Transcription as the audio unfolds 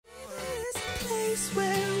place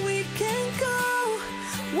where we can go,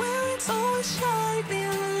 where it's always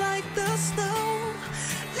shining like the snow.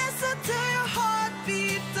 Listen to your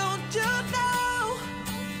heartbeat, don't you know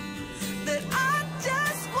that I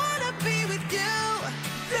just wanna be with you?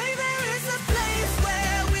 Baby, there is a place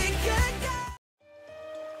where we can go.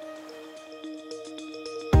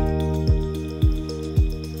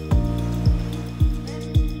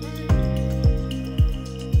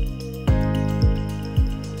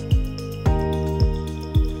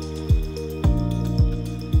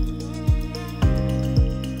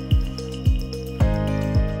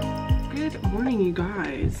 Good morning, you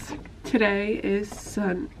guys. Today is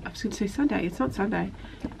I was gonna say Sunday. It's not Sunday.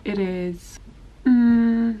 It is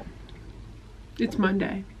it's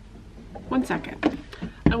Monday. 1 second.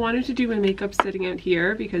 I wanted to do my makeup sitting out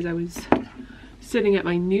here because I was sitting at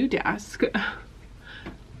my new desk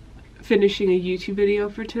finishing a YouTube video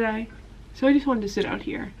for today. So I just wanted to sit out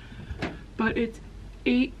here. But it's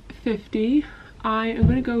 8:50. I am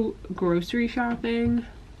gonna go grocery shopping.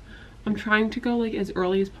 I'm trying to go like as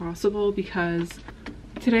early as possible because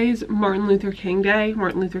today is Martin Luther King Day,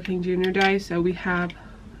 Martin Luther King Jr. Day, so we have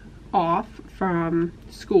off from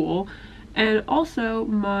school, and also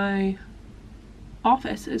my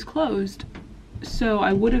office is closed. So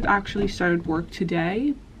I would have actually started work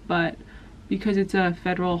today, but because it's a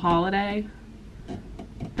federal holiday,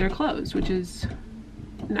 they're closed, which is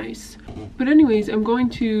nice. But anyways, I'm going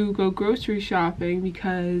to go grocery shopping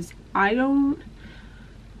because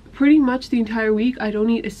pretty much the entire week I don't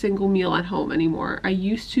eat a single meal at home anymore. I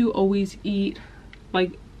used to always eat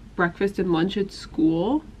like breakfast and lunch at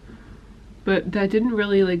school, but that didn't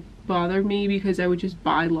really like bother me because I would just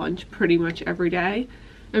buy lunch pretty much every day,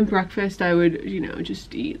 and breakfast I would, you know,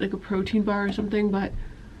 just eat like a protein bar or something. But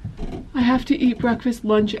I have to eat breakfast,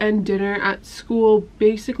 lunch, and dinner at school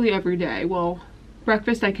basically every day. Well,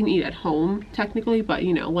 breakfast I can eat at home technically, but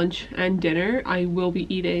you know, lunch and dinner I will be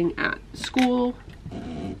eating at school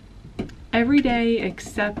every day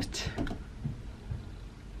except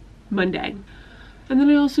Monday. And then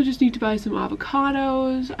I also just need to buy some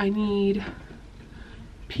avocados. I need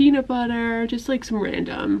peanut butter, just like some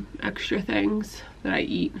random extra things that I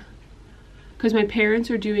eat. Because my parents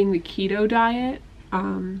are doing the keto diet,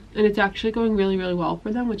 and it's actually going really, really well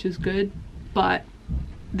for them, which is good. But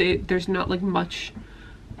there's not like much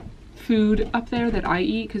food up there that I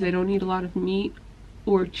eat because I don't eat a lot of meat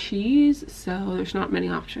or cheese, so there's not many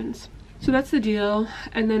options. So that's the deal.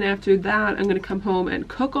 And then after that I'm gonna come home and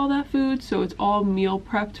cook all that food, so it's all meal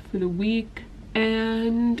prepped for the week.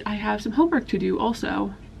 And I have some homework to do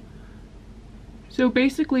also. So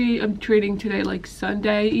basically I'm treating today like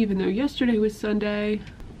Sunday, even though yesterday was Sunday.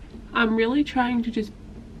 I'm really trying to just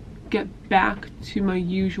get back to my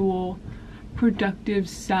usual productive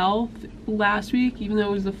self. Last week, even though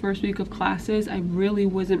it was the first week of classes, I really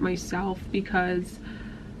wasn't myself because,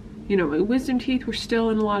 you know, my wisdom teeth were still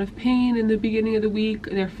in a lot of pain in the beginning of the week.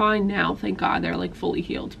 They're fine now, thank God, they're like fully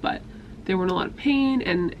healed, but they were in a lot of pain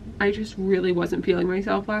and I just really wasn't feeling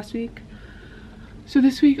myself last week. So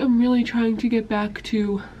this week I'm really trying to get back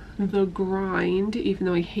to the grind, even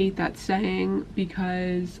though I hate that saying,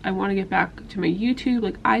 because I want to get back to my YouTube.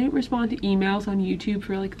 Like, I didn't respond to emails on YouTube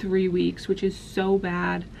for like 3 weeks, which is so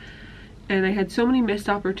bad. And I had so many missed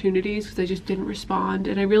opportunities because I just didn't respond,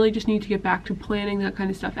 and I really just need to get back to planning that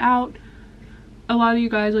kind of stuff out. A lot of you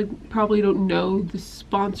guys like probably don't know the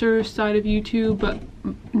sponsor side of YouTube, but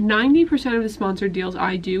 90% of the sponsored deals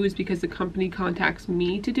I do is because the company contacts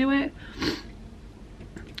me to do it.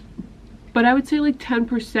 But I would say like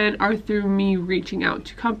 10% are through me reaching out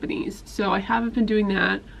to companies. So I haven't been doing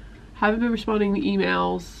that, haven't been responding to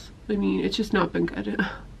emails. I mean, it's just not been good.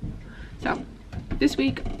 So this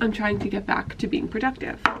week I'm trying to get back to being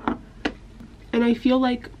productive. And I feel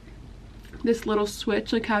like this little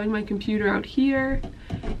switch, like having my computer out here,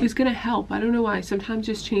 is gonna help. I don't know why. Sometimes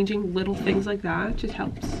just changing little things like that just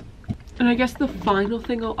helps. And I guess the final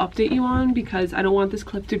thing I'll update you on, because I don't want this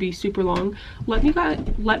clip to be super long, let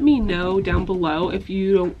me know down below if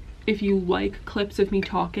you like clips of me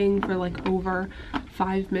talking for like over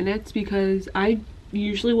 5 minutes, because I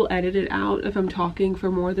usually will edit it out if I'm talking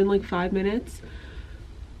for more than like 5 minutes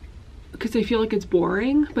because I feel like it's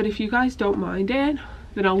boring. But if you guys don't mind it,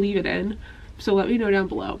 then I'll leave it in. So let me know down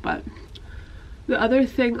below. But the other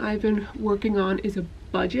thing I've been working on is a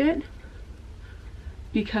budget,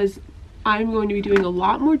 because I'm going to be doing a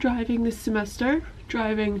lot more driving this semester,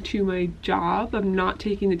 driving to my job. I'm not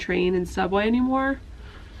taking the train and subway anymore.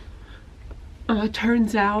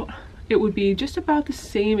 Turns out it would be just about the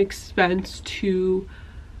same expense to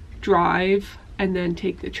drive and then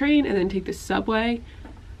take the train and then take the subway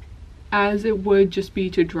as it would just be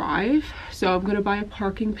to drive. So I'm gonna buy a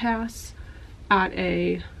parking pass at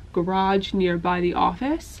a garage nearby the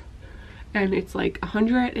office, and it's like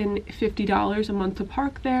 $150 a month to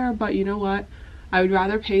park there, but you know what? I would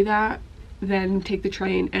rather pay that than take the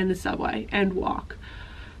train and the subway and walk,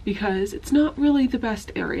 because it's not really the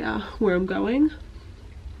best area where I'm going.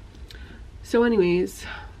 So anyways,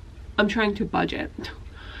 I'm trying to budget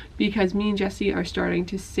because me and Jesse are starting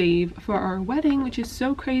to save for our wedding, which is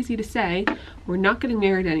so crazy to say. We're not getting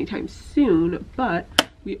married anytime soon, but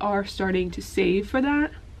we are starting to save for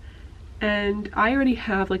that. And I already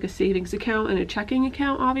have like a savings account and a checking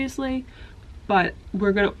account, obviously, but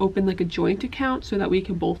we're gonna open like a joint account so that we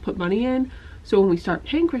can both put money in. So when we start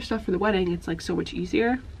paying for stuff for the wedding, it's like so much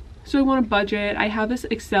easier. So I want to budget. I have this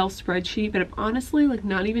Excel spreadsheet, but I'm honestly like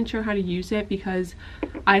not even sure how to use it because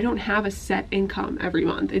I don't have a set income every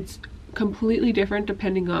month. It's completely different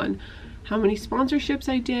depending on how many sponsorships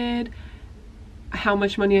I did, how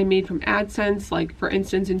much money I made from AdSense. Like for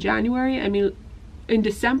instance, in January, I mean, in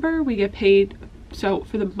December we get paid. So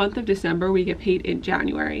for the month of December, we get paid in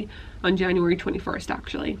January, on January 21st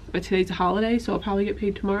actually. But today's a holiday, so I'll probably get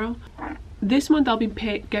paid tomorrow. This month I'll be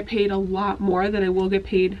get paid a lot more than I will get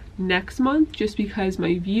paid next month, just because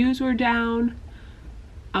my views were down.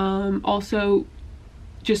 Also,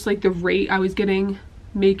 just like the rate I was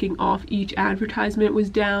making off each advertisement was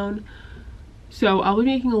down. So I'll be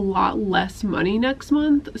making a lot less money next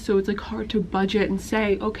month. So it's like hard to budget and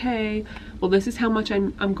say, okay, well this is how much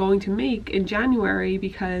I'm going to make in January,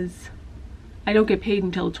 because I don't get paid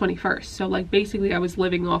until the 21st. So like basically I was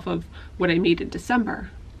living off of what I made in December.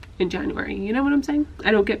 In January, you know what I'm saying?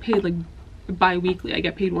 I don't get paid like bi-weekly, I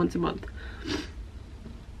get paid once a month.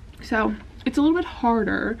 So it's a little bit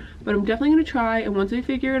harder, but I'm definitely gonna try, and once I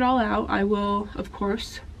figure it all out, I will of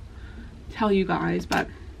course tell you guys. But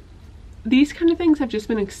these kind of things have just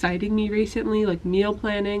been exciting me recently, like meal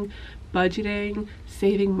planning, budgeting,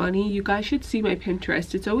 saving money. You guys should see my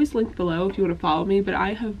Pinterest. It's always linked below if you want to follow me, but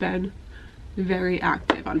I have been very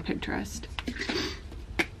active on Pinterest.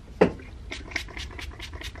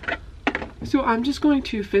 So I'm just going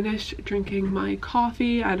to finish drinking my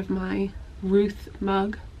coffee out of my Ruth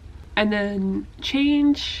mug and then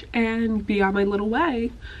change and be on my little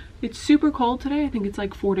way. It's super cold today. I think it's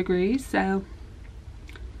like 4 degrees, so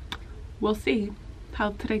we'll see how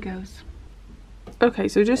today goes. Okay,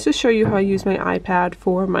 so just to show you how I use my iPad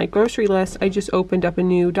for my grocery list, I just opened up a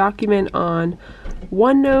new document on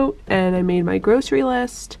OneNote and I made my grocery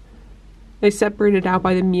list. I separated out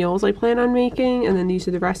by the meals I plan on making, and then these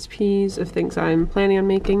are the recipes of things I'm planning on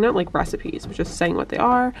making. Not like recipes, but just saying what they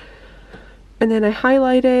are. And then I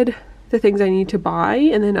highlighted the things I need to buy,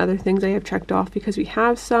 and then other things I have checked off because we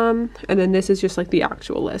have some. And then this is just like the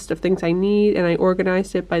actual list of things I need, and I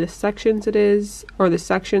organized it by the sections it is, or the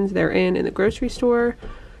sections they're in the grocery store.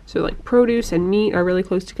 So like produce and meat are really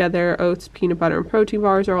close together. Oats, peanut butter, and protein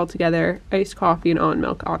bars are all together. Iced coffee and almond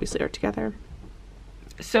milk obviously are together.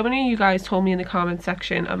 So many of you guys told me in the comment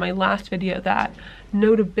section of my last video that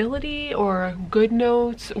Notability or Good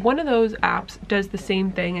Notes, one of those apps does the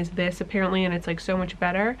same thing as this apparently, and it's like so much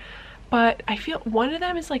better. But I feel one of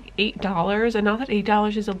them is like $8, and not that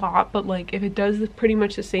 $8 is a lot, but like if it does pretty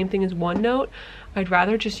much the same thing as OneNote, I'd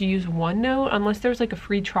rather just use OneNote unless there's like a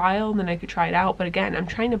free trial, and then I could try it out. But again, I'm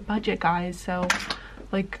trying to budget, guys, so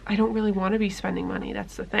like I don't really want to be spending money.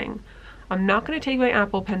 That's the thing. I'm not going to take my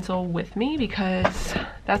Apple Pencil with me because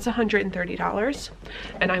that's $130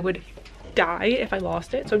 and I would die if I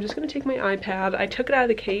lost it. So I'm just going to take my iPad. I took it out of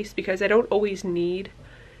the case because I don't always need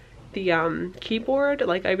the keyboard.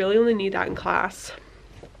 Like I really only need that in class.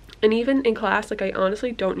 And even in class, like I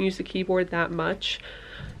honestly don't use the keyboard that much.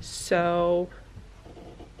 So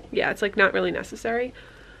yeah, it's like not really necessary.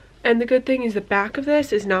 And the good thing is the back of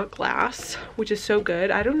this is not glass, which is so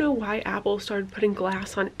good. I don't know why Apple started putting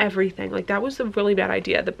glass on everything. Like that was a really bad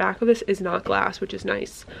idea. The back of this is not glass, which is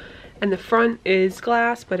nice. And the front is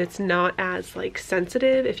glass, but it's not as like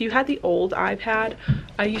sensitive. If you had the old iPad,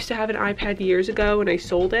 I used to have an iPad years ago and I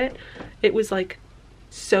sold it. It was like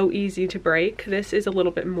so easy to break. This is a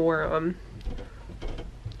little bit more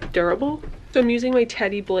durable. So I'm using my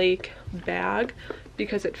Teddy Blake bag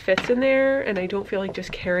because it fits in there and I don't feel like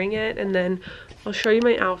just carrying it. And then I'll show you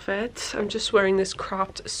my outfit. I'm just wearing this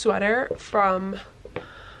cropped sweater from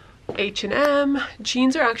H&M.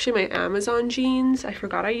 Jeans are actually my Amazon jeans. I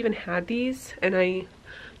forgot I even had these and I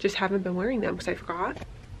just haven't been wearing them because I forgot.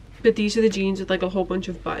 But these are the jeans with like a whole bunch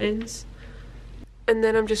of buttons. And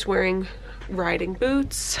then I'm just wearing riding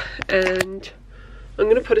boots, and I'm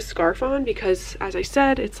gonna put a scarf on because as I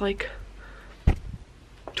said, it's like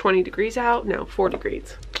 20 degrees out. No, 4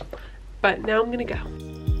 degrees. But now I'm gonna go.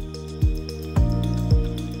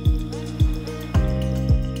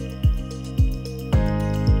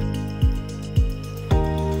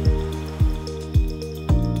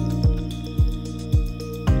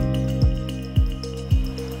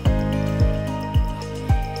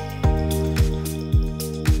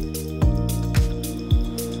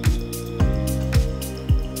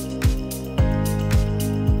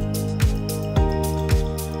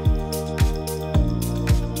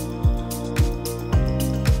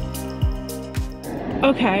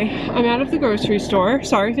 Okay, I'm out of the grocery store.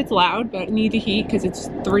 Sorry if it's loud, but I need the heat because it's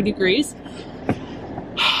 3 degrees.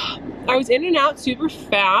 I was in and out super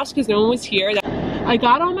fast because no one was here. I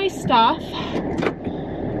got all my stuff.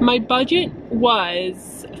 My budget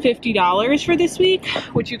was $50 for this week,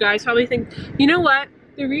 which you guys probably think, you know what?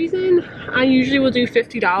 The reason I usually will do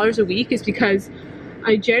 $50 a week is because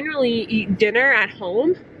I generally eat dinner at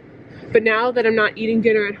home. But now that I'm not eating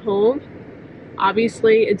dinner at home,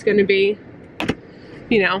 obviously it's gonna be,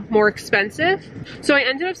 you know, more expensive. So I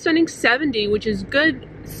ended up spending $70, which is good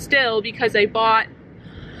still because I bought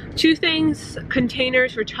 2 things,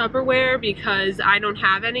 containers for Tupperware because I don't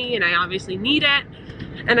have any and I obviously need it.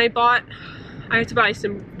 And I had to buy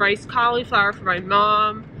some rice cauliflower for my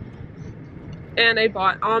mom. And I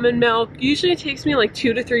bought almond milk. Usually it takes me like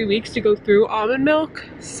 2 to 3 weeks to go through almond milk.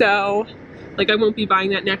 So like I won't be buying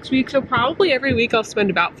that next week. So probably every week I'll spend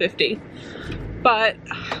about $50. But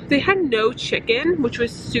they had no chicken, which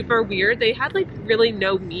was super weird. They had like really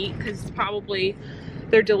no meat because probably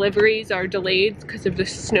their deliveries are delayed because of the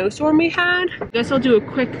snowstorm we had. I guess I'll do a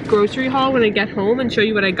quick grocery haul when I get home and show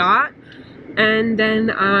you what I got. And then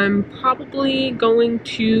I'm probably going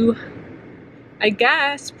to, I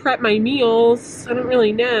guess, prep my meals. I don't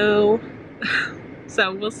really know.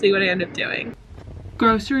 So we'll see what I end up doing.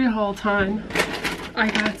 Grocery haul time. I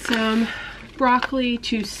got some broccoli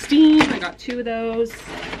to steam. I got 2 of those.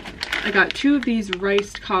 I got 2 of these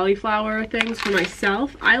riced cauliflower things for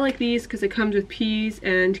myself. I like these because it comes with peas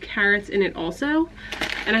and carrots in it also.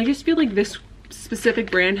 And I just feel like this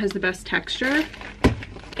specific brand has the best texture.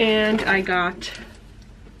 And I got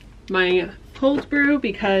my cold brew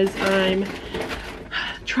because I'm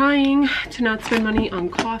trying to not spend money on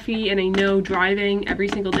coffee, and I know driving every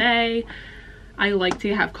single day I like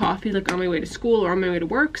to have coffee like on my way to school or on my way to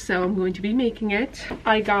work, so I'm going to be making it.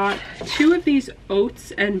 I got 2 of these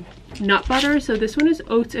oats and nut butter. So this one is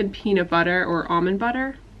oats and peanut butter, or almond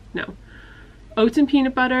butter. No, oats and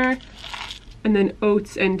peanut butter, and then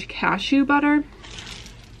oats and cashew butter.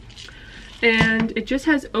 And it just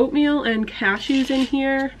has oatmeal and cashews in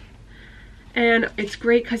here. And it's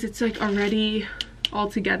great because it's like already all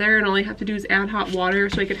together and all I have to do is add hot water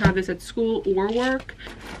so I could have this at school or work.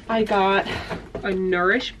 I got a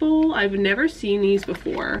Nourish bowl. I've never seen these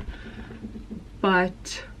before,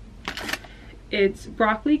 but it's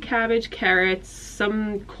broccoli, cabbage, carrots,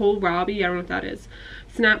 some kohlrabi, I don't know what that is,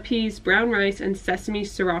 snap peas, brown rice, and sesame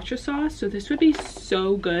sriracha sauce. So this would be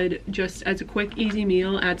so good just as a quick, easy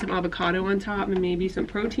meal. Add some avocado on top and maybe some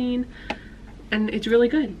protein, and it's really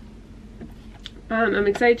good. I'm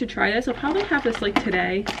excited to try this. I'll probably have this like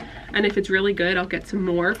today, and if it's really good, I'll get some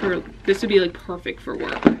more. This would be like perfect for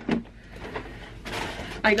work.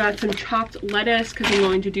 I got some chopped lettuce because I'm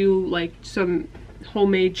going to do like some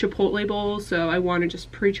homemade chipotle bowls, so I want to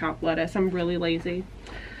just pre-chop lettuce. I'm really lazy.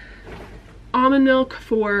 Almond milk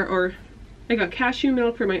I got cashew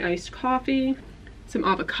milk for my iced coffee. Some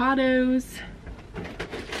avocados.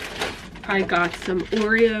 I got some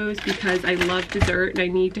Oreos because I love dessert and I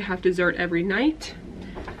need to have dessert every night.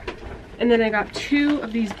 And then I got 2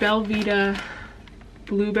 of these Belvita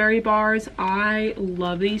blueberry bars. I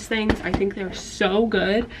love these things. I think they're so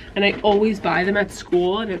good, and I always buy them at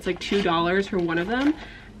school, and it's like $2 for one of them.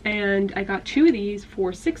 And I got 2 of these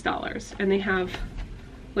for $6, and they have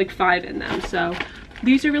like 5 in them. So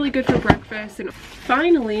these are really good for breakfast. And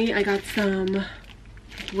finally, I got some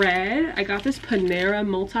bread. I got this Panera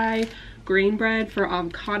multi-grain bread for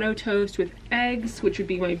avocado toast with eggs, which would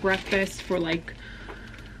be my breakfast for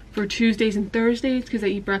Tuesdays and Thursdays because I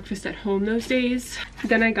eat breakfast at home those days.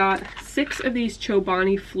 Then I got 6 of these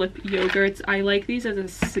Chobani Flip yogurts. I like these as a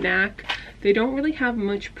snack. They don't really have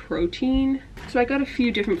much protein, so I got a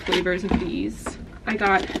few different flavors of these. I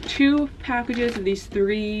got 2 packages of these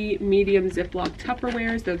 3 medium Ziploc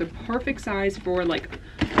Tupperwares. They're the perfect size for like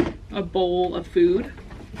a bowl of food.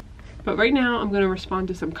 But right now I'm going to respond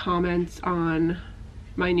to some comments on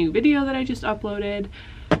my new video that I just uploaded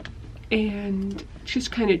and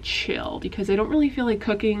just kind of chill because I don't really feel like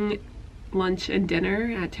cooking lunch and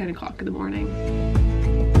dinner at 10 o'clock in the morning.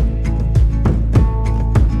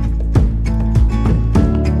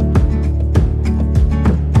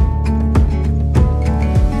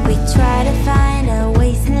 We try to find our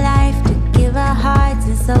ways in life to give our hearts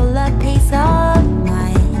and soul a peace of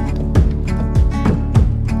mind,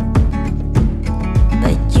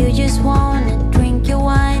 but you just wanna drink your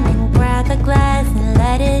wine and grab the glass and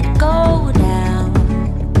let it go down.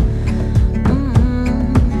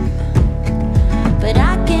 But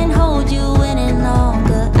I can't hold you any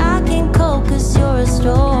longer. I can't cope 'cause you're a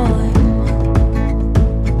storm.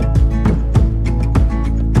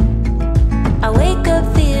 I wake up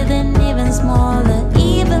feeling even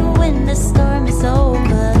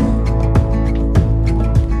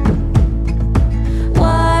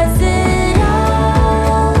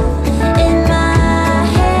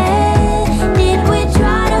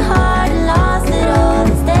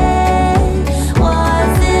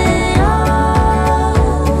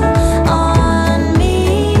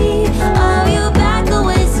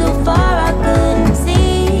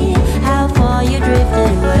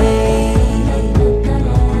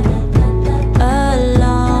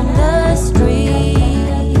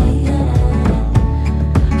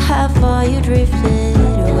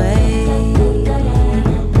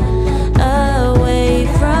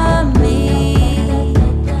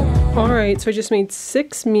So I just made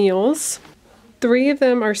 6 meals. 3 of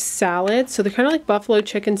them are salads. So they're kind of like buffalo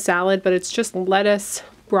chicken salad, but it's just lettuce,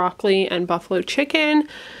 broccoli, and buffalo chicken.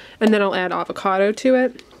 And then I'll add avocado to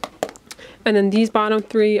it. And then these bottom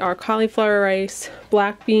 3 are cauliflower rice,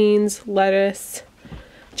 black beans, lettuce,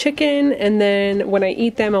 chicken, and then when I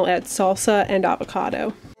eat them, I'll add salsa and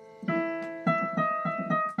avocado.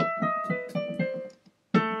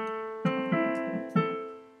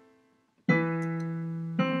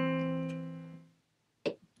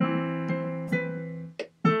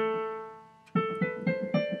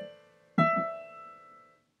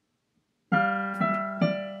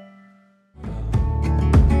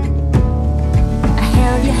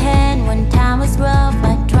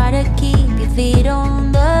 Feet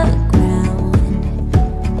on the ground.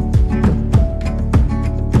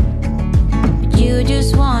 You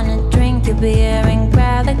just wanna drink your beer and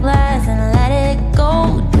grab the glass and let it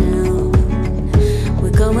go down.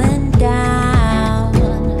 We're going down.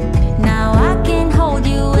 Now I can't hold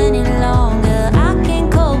you any longer. I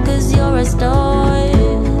can't cope 'cause you're a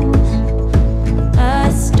storm.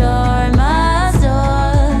 A storm, a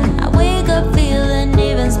storm. I wake up feeling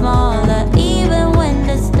even smaller, even when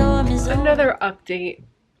the storm is over. Another update,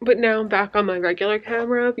 but now I'm back on my regular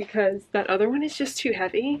camera because that other one is just too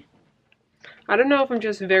heavy. I don't know if I'm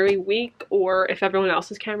just very weak or if everyone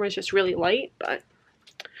else's camera is just really light, but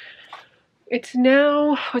it's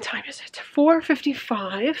now, what time is it?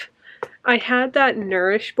 4:55. I had that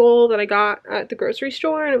Nourish bowl that I got at the grocery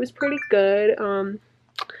store and it was pretty good. It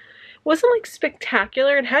wasn't like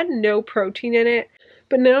spectacular. It had no protein in it,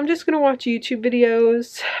 but now I'm just gonna watch YouTube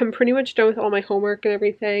videos. I'm pretty much done with all my homework and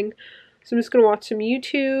everything. So I'm just going to watch some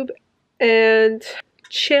YouTube and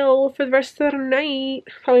chill for the rest of the night.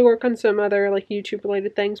 Probably work on some other like YouTube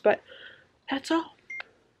related things, but that's all.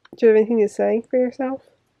 Do you have anything to say for yourself?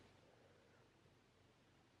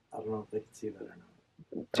 I don't know if they can see that or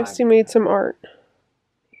not. Jesse made some art.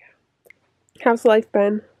 Yeah. How's life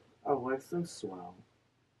been? Oh, life's been swell.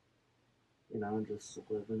 You know, just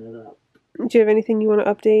living it up. Do you have anything you want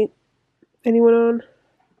to update anyone on?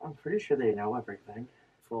 I'm pretty sure they know everything.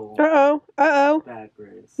 Uh-oh. Bad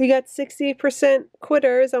grades. We got 68%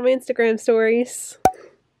 quitters on my Instagram stories.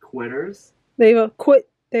 Quitters? They've quit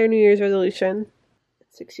their New Year's resolution.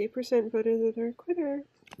 68% voted that they're a quitter.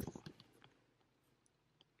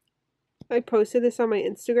 I posted this on my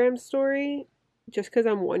Instagram story just because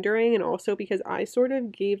I'm wondering and also because I sort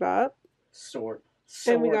of gave up.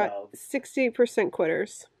 And we got 68%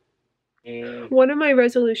 quitters. One of my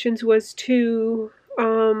resolutions was to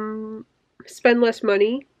spend less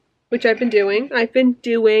money, which I've been doing.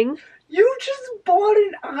 You just bought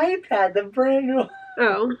an iPad, the brand new.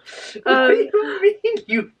 Oh. What do you mean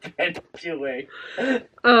you've been doing?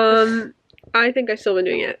 I think I've still been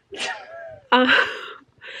doing it.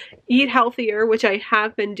 Eat healthier, which I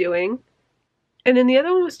have been doing. And then the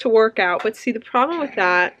other one was to work out. But see, the problem with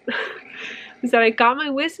that is that I got my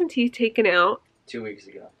wisdom teeth taken out 2 weeks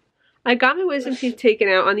ago. I got my wisdom teeth taken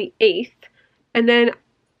out on the 8th, and then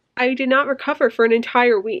I did not recover for an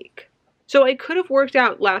entire week. So I could have worked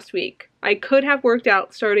out last week. I could have worked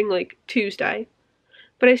out starting like Tuesday.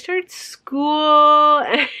 But I started school,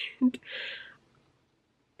 and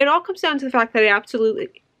it all comes down to the fact that I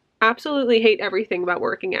absolutely hate everything about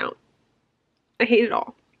working out. I hate it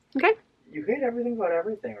all. Okay? You hate everything about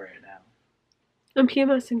everything right now. I'm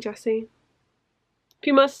PMSing, Jesse.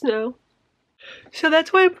 You must know. So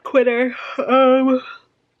that's why I'm a quitter.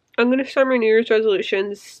 I'm gonna start my New Year's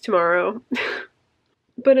resolutions tomorrow.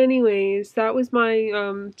 But anyways, that was my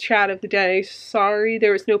chat of the day. Sorry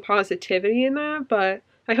there was no positivity in that, but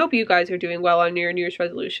I hope you guys are doing well on your New Year's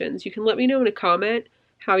resolutions. You can let me know in a comment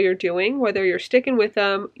how you're doing, whether you're sticking with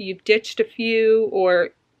them, you've ditched a few,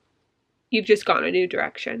 or you've just gone a new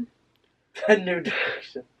direction. A new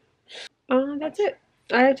direction. That's it.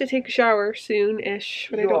 I have to take a shower soon-ish,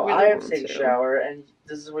 but I don't really I have want to take a shower, and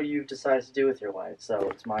this is what you've decided to do with your life, so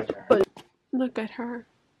it's my turn. But look at her.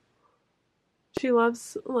 She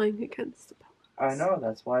loves lying against the pillows. I know,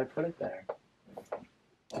 that's why I put it there.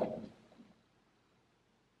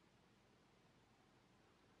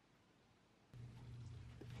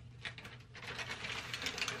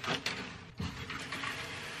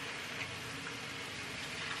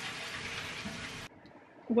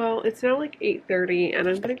 Well, it's now like 8:30 and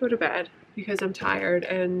I'm gonna go to bed because I'm tired,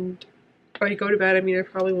 and by go to bed, I mean I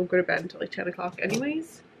probably won't go to bed until like 10 o'clock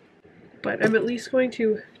anyways. But I'm at least going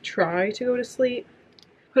to try to go to sleep.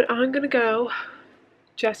 But I'm gonna go.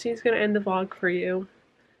 Jesse's gonna end the vlog for you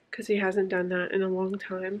because he hasn't done that in a long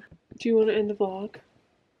time. Do you want to end the vlog?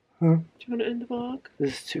 Huh? Do you want to end the vlog?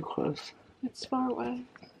 This is too close. It's far away.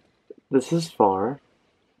 This is far.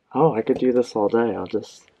 Oh, I could do this all day. I'll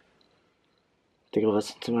just take a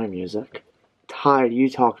listen to my music. Tired, you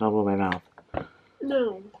talking over my mouth.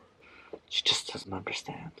 No. She just doesn't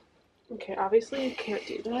understand. Okay, obviously you can't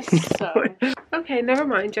do this, so... Okay, never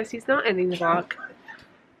mind. Jesse's not ending the vlog.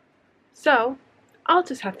 So, I'll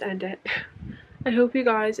just have to end it. I hope you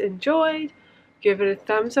guys enjoyed. Give it a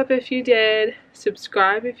thumbs up if you did.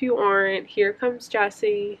 Subscribe if you aren't. Here comes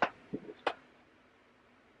Jessie.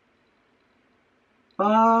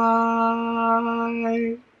 Bye.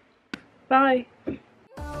 Bye.